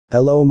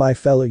Hello my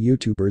fellow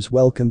YouTubers,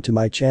 welcome to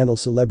my channel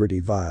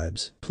Celebrity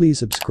Vibes. Please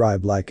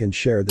subscribe, like and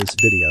share this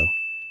video.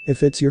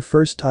 If it's your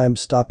first time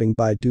stopping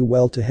by, do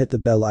well to hit the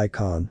bell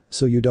icon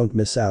so you don't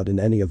miss out in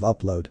any of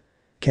upload.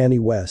 Kanye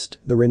West,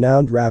 the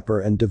renowned rapper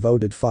and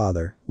devoted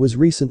father, was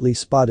recently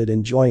spotted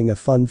enjoying a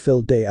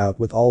fun-filled day out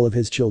with all of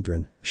his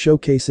children,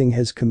 showcasing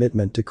his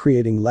commitment to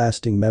creating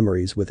lasting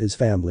memories with his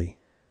family.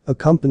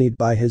 Accompanied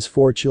by his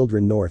 4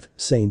 children, North,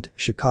 St.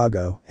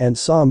 Chicago, and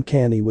Sam,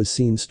 Kanye was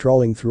seen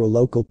strolling through a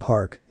local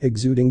park,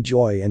 exuding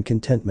joy and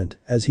contentment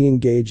as he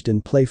engaged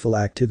in playful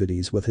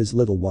activities with his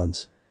little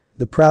ones.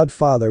 The proud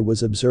father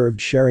was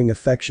observed sharing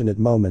affectionate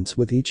moments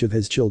with each of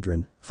his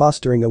children,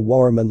 fostering a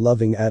warm and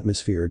loving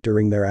atmosphere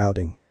during their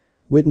outing.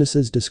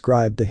 Witnesses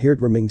described the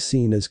heartwarming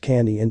scene as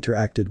Kanye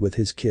interacted with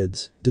his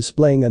kids,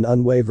 displaying an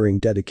unwavering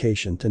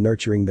dedication to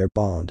nurturing their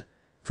bond.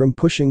 From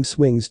pushing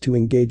swings to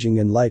engaging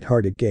in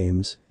light-hearted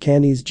games,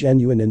 Kanye's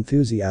genuine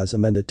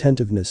enthusiasm and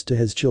attentiveness to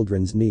his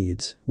children's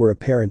needs were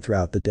apparent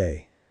throughout the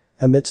day.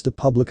 Amidst the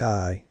public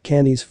eye,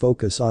 Kanye's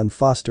focus on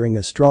fostering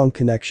a strong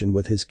connection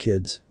with his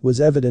kids was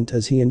evident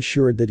as he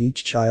ensured that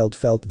each child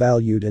felt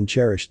valued and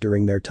cherished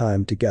during their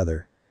time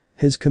together.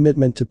 His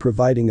commitment to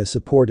providing a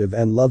supportive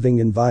and loving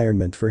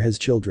environment for his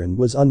children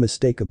was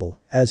unmistakable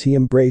as he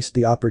embraced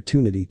the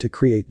opportunity to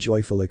create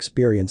joyful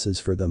experiences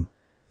for them.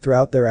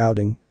 Throughout their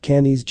outing,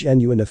 Kanye's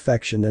genuine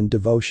affection and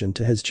devotion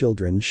to his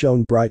children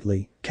shone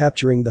brightly,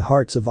 capturing the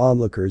hearts of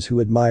onlookers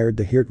who admired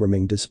the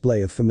heartwarming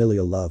display of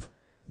familial love.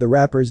 The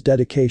rapper's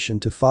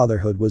dedication to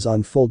fatherhood was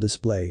on full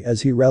display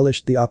as he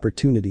relished the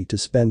opportunity to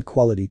spend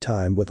quality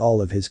time with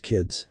all of his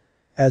kids.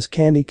 As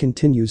Kanye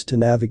continues to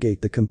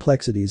navigate the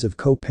complexities of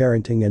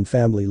co-parenting and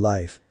family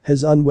life,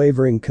 his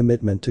unwavering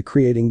commitment to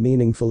creating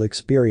meaningful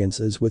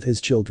experiences with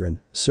his children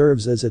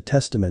serves as a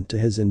testament to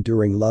his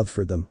enduring love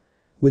for them.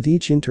 With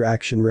each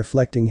interaction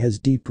reflecting his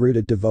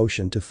deep-rooted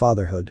devotion to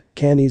fatherhood,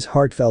 Kanye's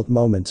heartfelt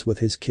moments with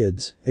his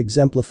kids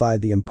exemplify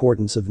the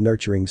importance of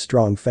nurturing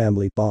strong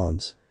family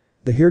bonds.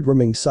 The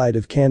heartwarming side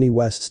of Kanye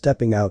West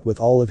stepping out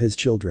with all of his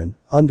children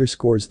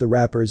underscores the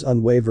rapper's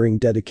unwavering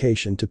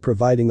dedication to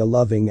providing a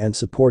loving and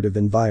supportive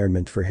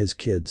environment for his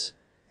kids.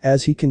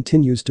 As he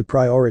continues to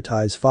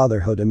prioritize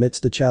fatherhood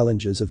amidst the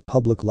challenges of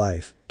public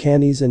life,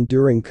 Kanye's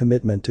enduring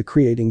commitment to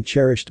creating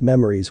cherished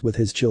memories with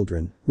his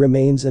children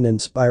remains an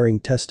inspiring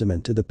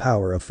testament to the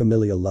power of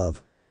familial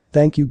love.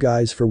 Thank you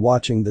guys for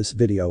watching this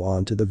video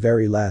on to the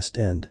very last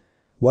end.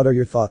 What are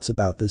your thoughts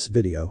about this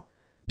video?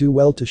 Do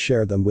well to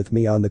share them with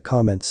me on the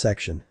comment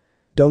section.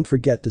 Don't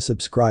forget to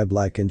subscribe,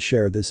 like and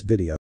share this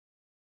video.